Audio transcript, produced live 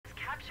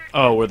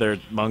Oh, were there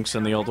monks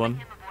in the old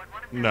one?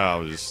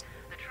 No, just...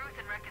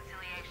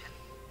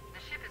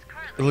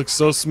 It looks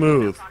so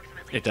smooth.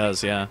 It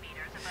does, yeah.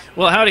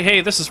 Well, howdy,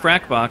 hey, this is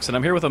Frakbox, and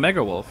I'm here with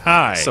Omega Wolf.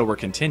 Hi. So we're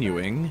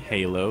continuing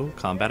Halo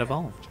Combat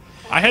Evolved.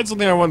 I had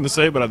something I wanted to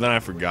say, but then I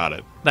forgot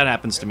it. That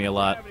happens to me a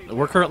lot.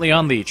 We're currently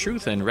on the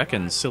Truth and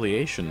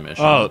Reconciliation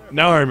mission. Oh,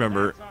 now I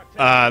remember.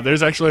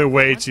 There's actually a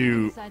way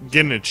to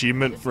get an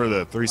achievement for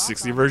the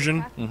 360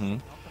 version.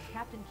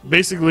 Mm-hmm.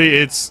 Basically,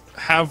 it's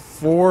have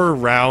 4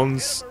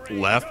 rounds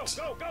left.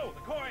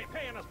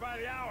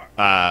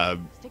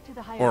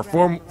 Or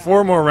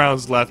four more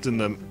rounds left in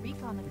the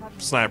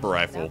sniper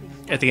rifle.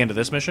 At the end of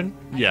this mission?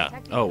 Yeah.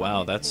 Oh,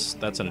 wow, that's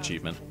an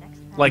achievement.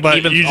 Like, But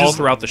even you all just-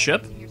 throughout the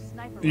ship?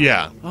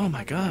 Yeah. Oh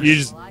my gosh. You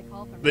just...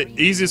 The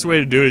easiest way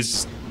to do it is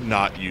just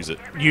not use it.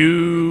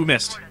 You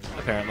missed,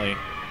 apparently.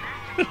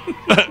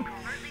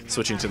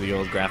 Switching to the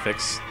old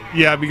graphics.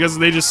 Yeah, because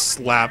they just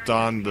slapped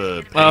on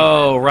the paint.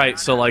 Oh, right.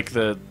 So like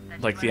the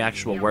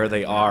actual where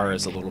they are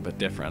is a little bit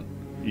different.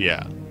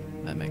 Yeah.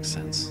 That makes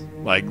sense.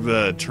 Like,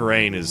 the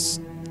terrain is...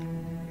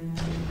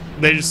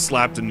 They just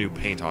slapped a new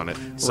paint on it.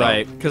 So,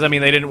 Right, because I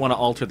mean they didn't want to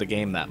alter the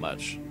game that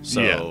much.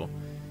 So, Yeah.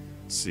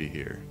 Let's see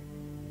here.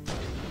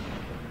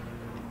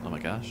 oh my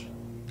gosh,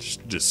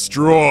 Just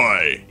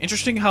destroy!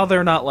 interesting how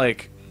they're not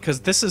like, because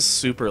this is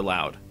super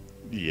loud.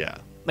 Yeah.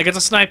 Like it's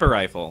a sniper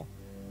rifle.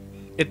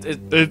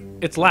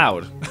 It's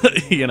loud,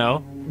 you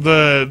know.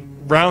 The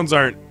rounds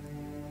aren't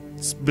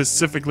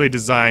specifically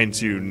designed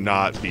to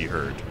not be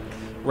heard.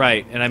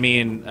 Right, and I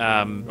mean,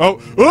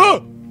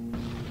 Oh!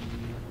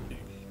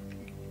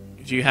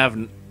 do you have?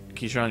 Can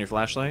you turn on your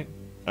flashlight?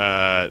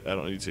 I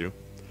don't need to.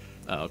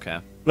 Oh, okay.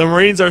 The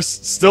Marines are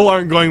still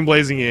aren't going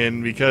blazing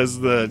in because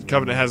the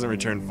Covenant hasn't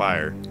returned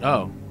fire.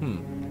 Oh,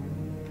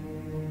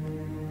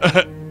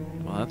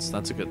 well,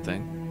 that's a good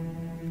thing.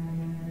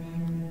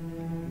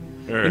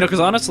 You know, because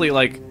honestly,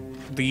 like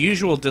the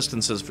usual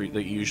distances that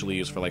you usually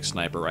use for like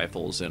sniper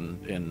rifles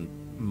in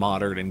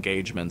modern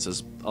engagements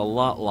is a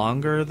lot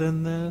longer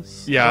than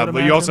this. Yeah, I'd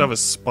but you also imagine. have a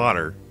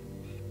spotter.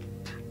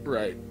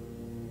 Right.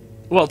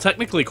 Well,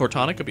 technically,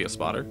 Cortana could be a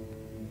spotter,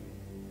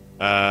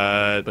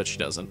 but she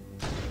doesn't.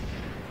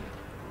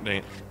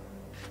 Dang.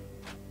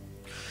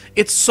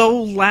 It's so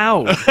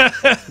loud.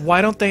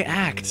 Why don't they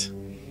act?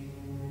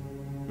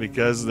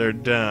 Because they're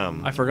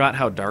dumb. I forgot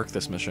how dark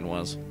this mission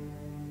was.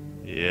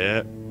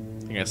 Yeah.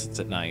 I guess it's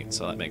at night,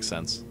 so that makes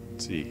sense.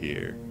 Let's see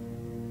here.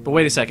 But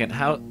wait a second,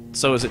 how?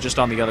 So is it just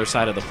on the other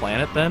side of the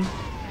planet then?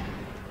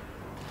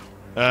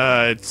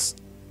 It's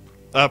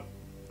up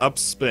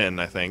spin,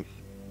 I think.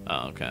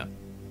 Oh, okay.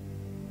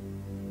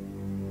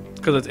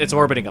 Because it's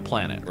orbiting a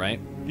planet,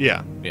 right?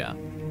 Yeah. Yeah.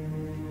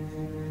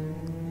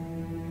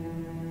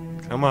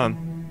 Come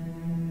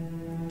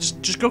on.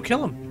 Just go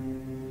kill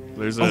him.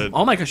 There's Oh, a...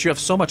 oh my gosh, you have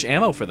so much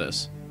ammo for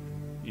this.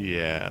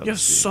 Yeah. You have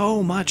let's see.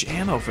 so much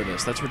ammo for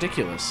this. That's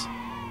ridiculous.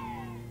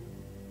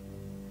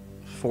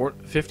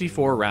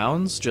 54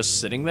 rounds just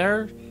sitting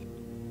there?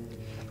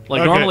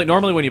 Like, Okay.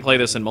 normally when you play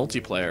this in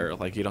multiplayer,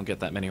 like, you don't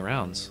get that many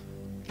rounds.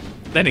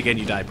 Then again,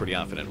 you die pretty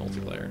often in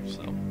multiplayer,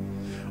 so...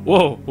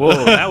 Whoa,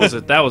 that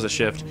was a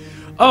shift.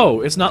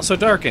 Oh, it's not so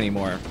dark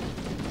anymore.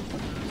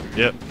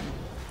 Yep.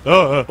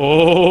 Oh,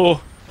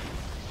 Oh!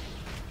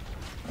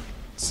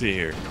 let's see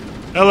here.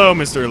 Hello,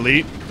 Mr.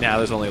 Elite. Yeah,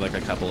 there's only like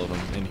a couple of them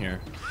in here.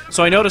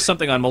 So I noticed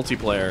something on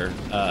multiplayer,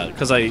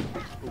 because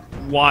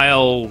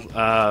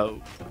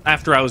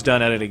after I was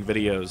done editing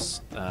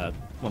videos,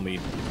 when we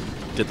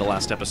did the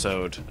last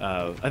episode,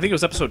 I think it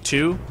was episode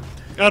 2.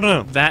 I don't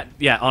know. That,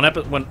 yeah,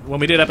 when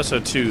we did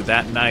episode 2,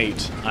 that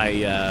night,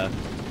 I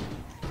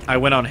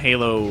went on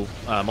Halo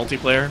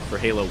multiplayer for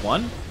Halo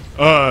 1.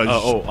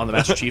 On the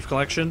Master Chief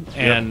Collection,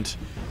 and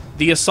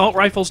the assault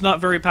rifle's not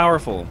very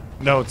powerful.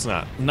 No, it's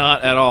not.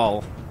 Not at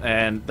all.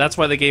 And that's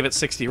why they gave it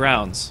 60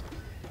 rounds.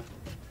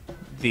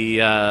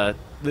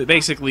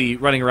 Basically,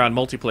 running around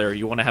multiplayer,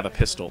 you want to have a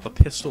pistol. The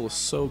pistol is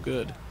so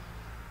good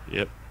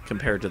Yep.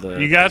 compared to the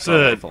You got assault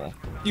to... rifle.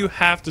 You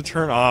have to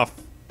turn off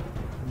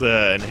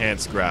the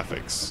enhanced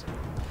graphics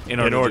In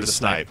order to to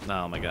snipe.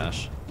 Oh my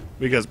gosh.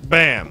 Because,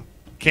 bam,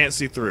 can't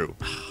see through.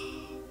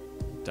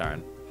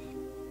 Darn.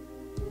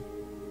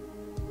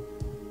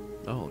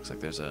 Oh, looks like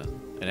there's an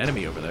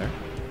enemy over there.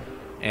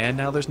 And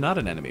now there's not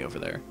an enemy over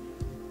there.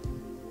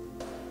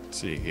 Let's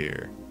see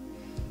here.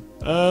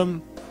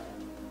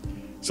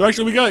 So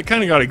actually, we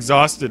kind of got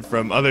exhausted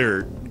from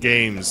other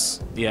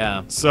games.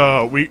 Yeah.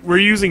 So we're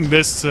using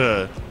this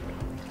to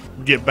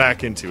get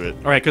back into it.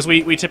 All right, because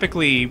we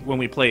typically, when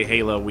we play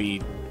Halo,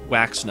 we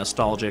wax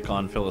nostalgic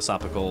on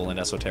philosophical and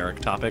esoteric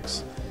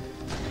topics.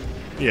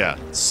 Yeah.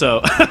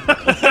 So,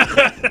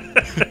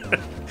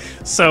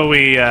 so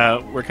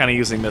we're kind of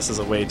using this as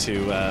a way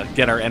to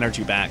get our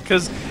energy back.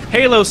 Because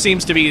Halo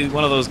seems to be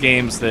one of those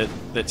games that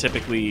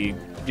typically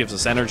gives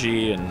us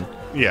energy and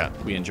Yeah.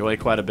 we enjoy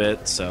quite a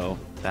bit. So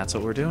that's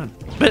what we're doing.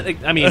 But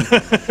I mean,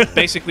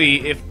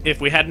 basically, if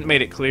we hadn't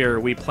made it clear,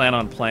 we plan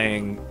on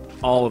playing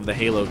all of the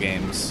Halo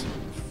games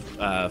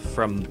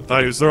from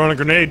Thought he was throwing a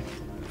grenade.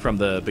 from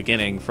the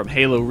beginning, from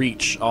Halo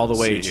Reach all the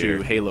way See to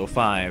here. Halo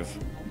 5.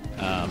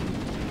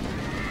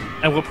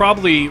 And we'll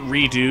probably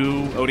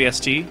redo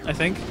ODST, I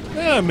think.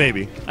 Yeah,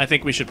 maybe. I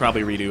think we should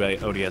probably redo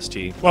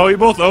ODST. Well, we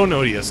both own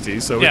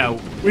ODST, so Yeah.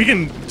 we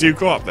can do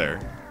co-op there.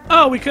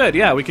 Oh, we could,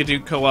 yeah. We could do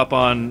co-op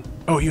on...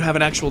 Oh, you have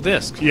an actual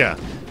disc. Yeah.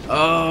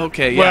 Oh,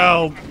 okay, yeah.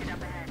 Well,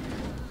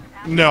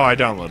 no, I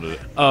downloaded it.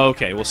 Oh,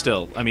 okay, well,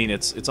 still. I mean,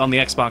 it's on the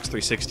Xbox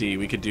 360.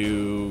 We could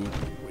do...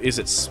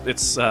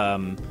 It's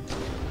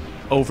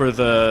over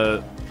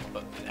the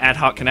ad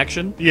hoc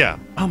connection? Yeah.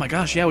 Oh my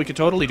gosh, yeah, we could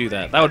totally do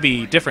that. That would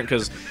be different,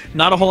 because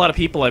not a whole lot of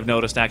people I've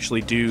noticed actually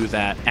do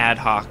that ad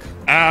hoc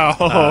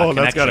Ow,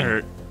 that's gotta connection.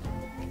 hurt.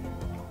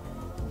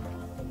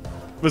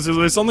 But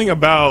there's something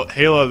about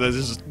Halo that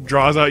just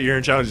draws out your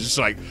inner challenge. It's just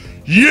like,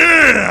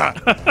 yeah!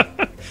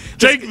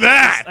 Take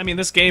that! I mean,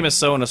 this game is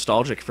so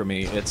nostalgic for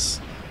me. It's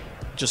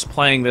just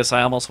playing this,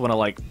 I almost want to,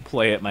 like,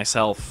 play it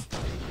myself.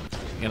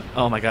 You know,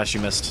 oh my gosh, you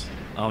missed.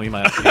 Oh, you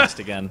might have missed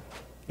again.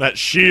 That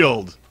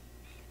shield.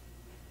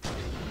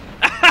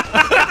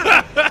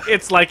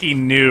 It's like he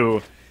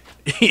knew.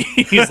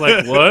 He's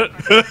like, what?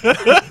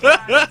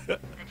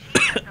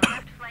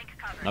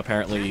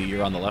 Apparently,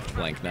 you're on the left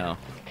flank now.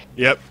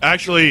 Yep.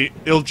 Actually,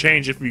 it'll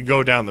change if we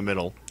go down the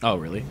middle. Oh,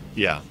 really?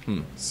 Yeah.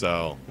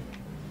 So,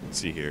 let's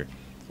see here.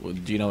 Well,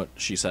 do you know what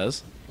she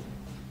says?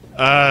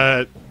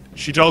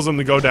 She tells them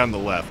to go down the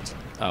left.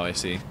 Oh, I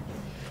see.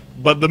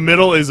 But the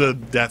middle is a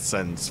death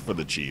sentence for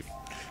the chief.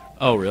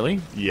 Oh,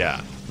 really?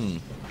 Yeah.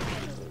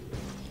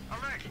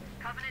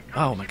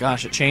 Oh my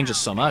gosh, it changes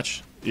so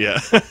much. Yeah.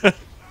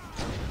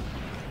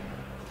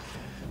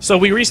 So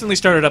we recently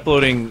started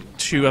uploading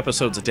 2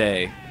 episodes a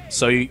day.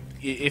 So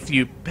if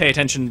you pay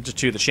attention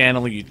to the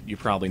channel, you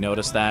probably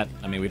noticed that.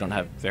 I mean, we don't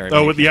have very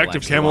many with the people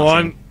active actually camo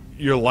watching. on,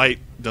 your light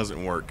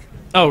doesn't work.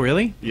 Oh,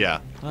 really?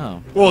 Yeah.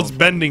 Oh. Well, it's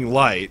bending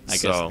light, I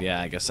so... guess,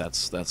 yeah, I guess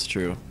that's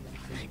true.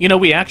 You know,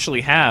 we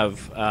actually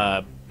have...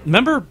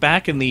 remember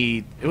back in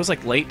the... It was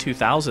like late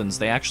 2000s,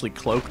 they actually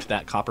cloaked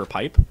that copper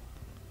pipe? You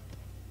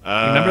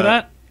remember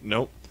that?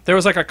 Nope. There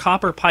was like a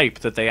copper pipe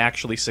that they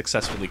actually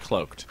successfully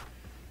cloaked.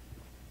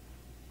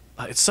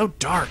 It's so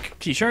dark.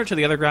 Can you share it to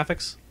the other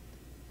graphics?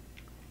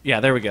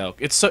 Yeah, there we go.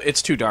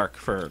 It's too dark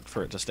for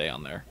it to stay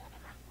on there.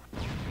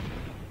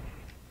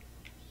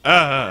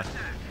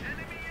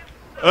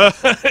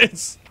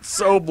 It's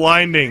so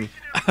blinding.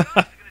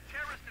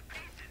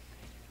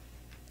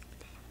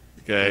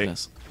 Okay.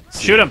 Goodness.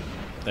 Shoot him!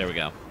 There we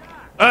go.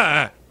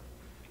 Get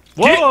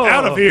Whoa!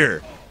 out of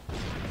here!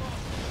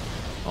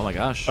 Oh my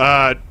gosh.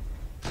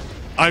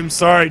 I'm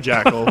sorry,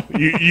 Jackal.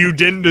 you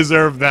didn't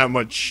deserve that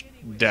much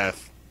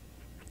death.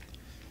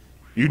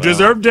 You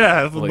deserve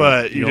death, well,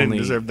 but you didn't only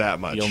deserve that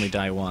much. You only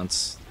die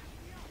once.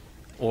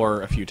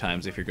 Or a few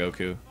times if you're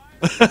Goku.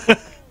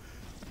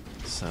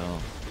 So...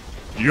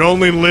 You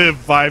only live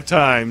 5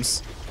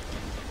 times.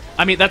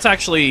 I mean, that's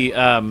actually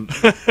something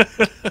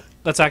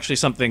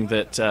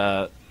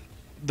that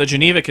the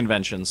Geneva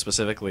Convention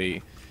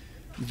specifically.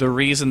 The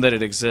reason that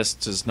it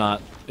exists is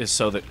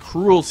so that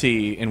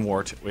cruelty in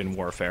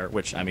warfare,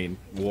 which I mean,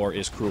 war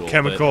is cruel.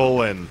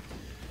 Chemical and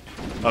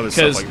other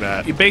stuff like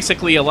that. Because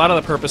basically, a lot of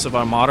the purpose of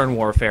our modern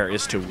warfare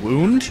is to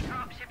wound,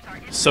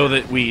 so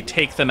that we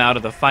take them out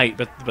of the fight,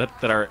 but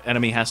that our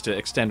enemy has to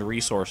extend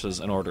resources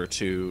in order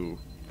to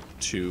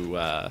heal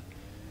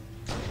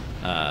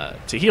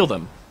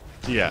them.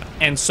 Yeah.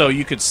 And so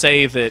you could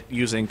say that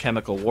using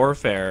chemical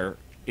warfare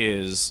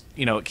is,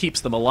 you know, it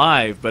keeps them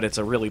alive, but it's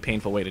a really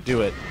painful way to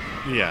do it.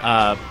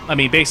 Yeah. I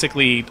mean,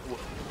 basically,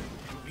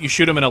 you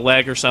shoot them in a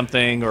leg or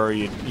something, or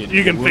you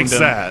can wound fix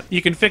them. that.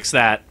 You can fix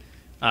that.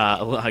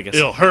 I guess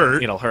It'll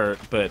hurt. It'll hurt,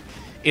 but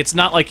it's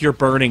not like you're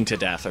burning to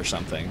death or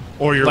something.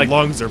 Or your like,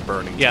 lungs are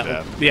burning to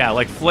death. Yeah,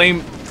 like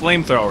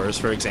flamethrowers,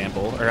 for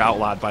example, are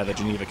outlawed by the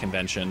Geneva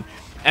Convention.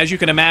 As you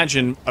can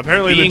imagine,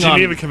 Apparently the being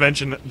Geneva on,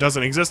 Convention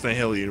doesn't exist in the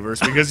Halo universe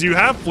because you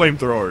have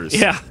flamethrowers.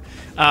 Yeah.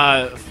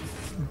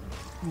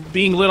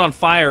 Being lit on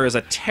fire is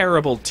a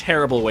terrible,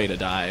 terrible way to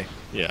die.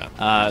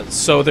 Yeah.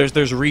 So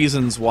there's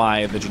reasons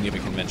why the Geneva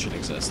Convention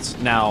exists.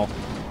 Now,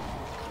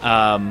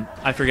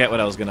 I forget what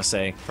I was going to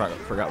say.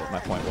 Forgot what my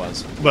point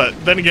was.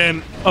 But then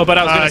again, but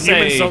I was going to say...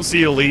 humans don't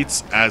see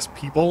elites as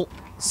people,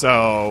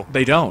 so...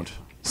 They don't.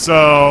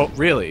 So...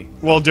 Really?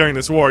 Well, during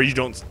this war, you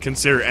don't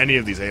consider any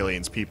of these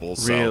aliens people,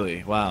 so...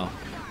 Really? Wow.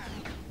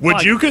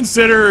 Would you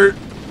consider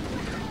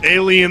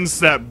aliens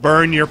that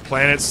burn your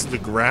planets to the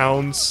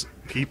grounds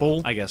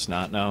people? I guess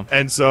not, no.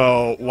 And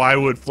so, why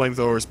would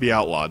flamethrowers be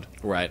outlawed?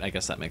 Right, I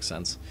guess that makes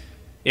sense.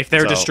 If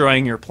they're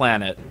destroying your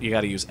planet, you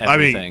got to use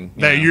everything.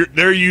 I mean,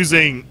 they're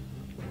using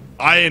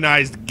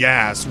ionized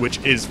gas,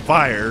 which is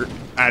fire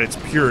at its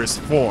purest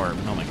form.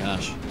 Oh my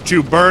gosh.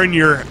 To burn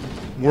your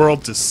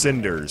world to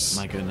cinders.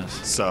 My goodness.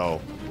 So,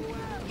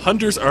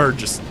 hunters are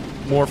just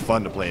more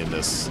fun to play in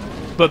this.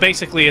 But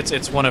basically,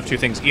 it's one of two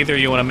things. Either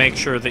you want to make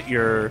sure that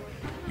your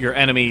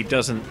enemy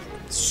doesn't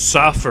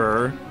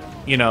suffer,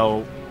 you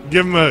know...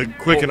 Give them a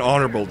quick and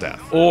honorable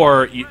death.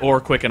 Or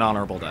quick and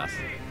honorable death.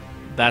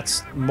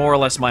 That's more or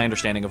less my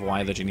understanding of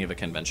why the Geneva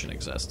Convention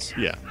exists.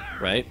 Yeah.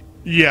 Right?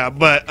 Yeah,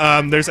 but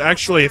there's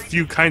actually a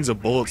few kinds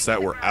of bullets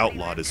that were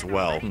outlawed as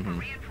well.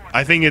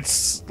 I think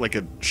it's like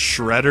a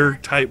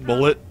shredder type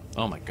bullet.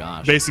 Oh my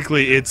gosh.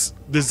 Basically, it's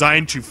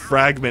designed to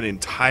fragment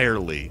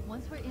entirely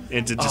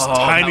into just that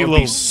tiny would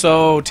little. be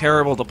so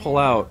terrible to pull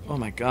out. Oh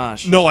my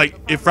gosh. No, like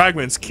it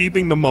fragments,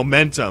 keeping the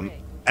momentum,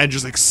 and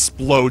just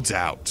explodes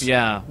out.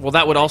 Yeah. Well,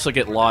 that would also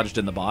get lodged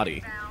in the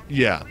body.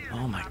 Yeah.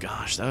 Oh my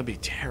gosh, that would be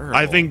terrible.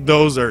 I think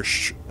those are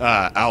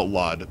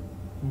outlawed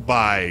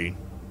by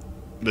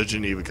the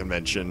Geneva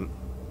Convention.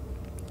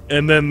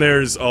 And then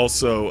there's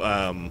also,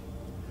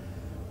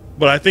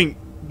 but I think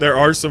there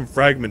are some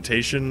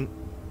fragmentation,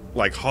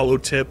 like hollow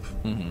tip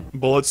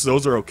bullets.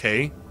 Those are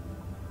okay.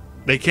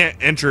 They can't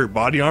enter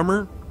body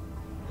armor,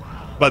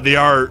 but they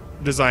are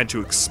designed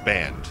to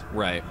expand.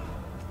 Right.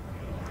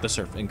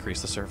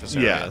 Increase the surface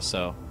area. Yeah.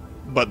 So.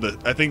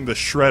 But I think the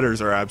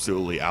shredders are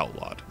absolutely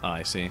outlawed. Oh,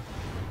 I see.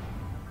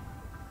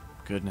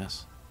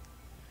 Goodness.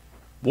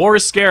 War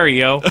is scary,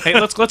 yo. Hey,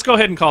 let's go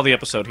ahead and call the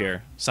episode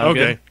here. Sound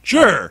good?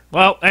 Sure.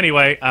 Well,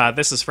 anyway,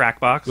 this is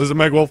Frakbox. This is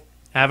Meg Wolf.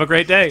 Have a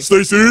great day.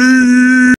 Stay safe.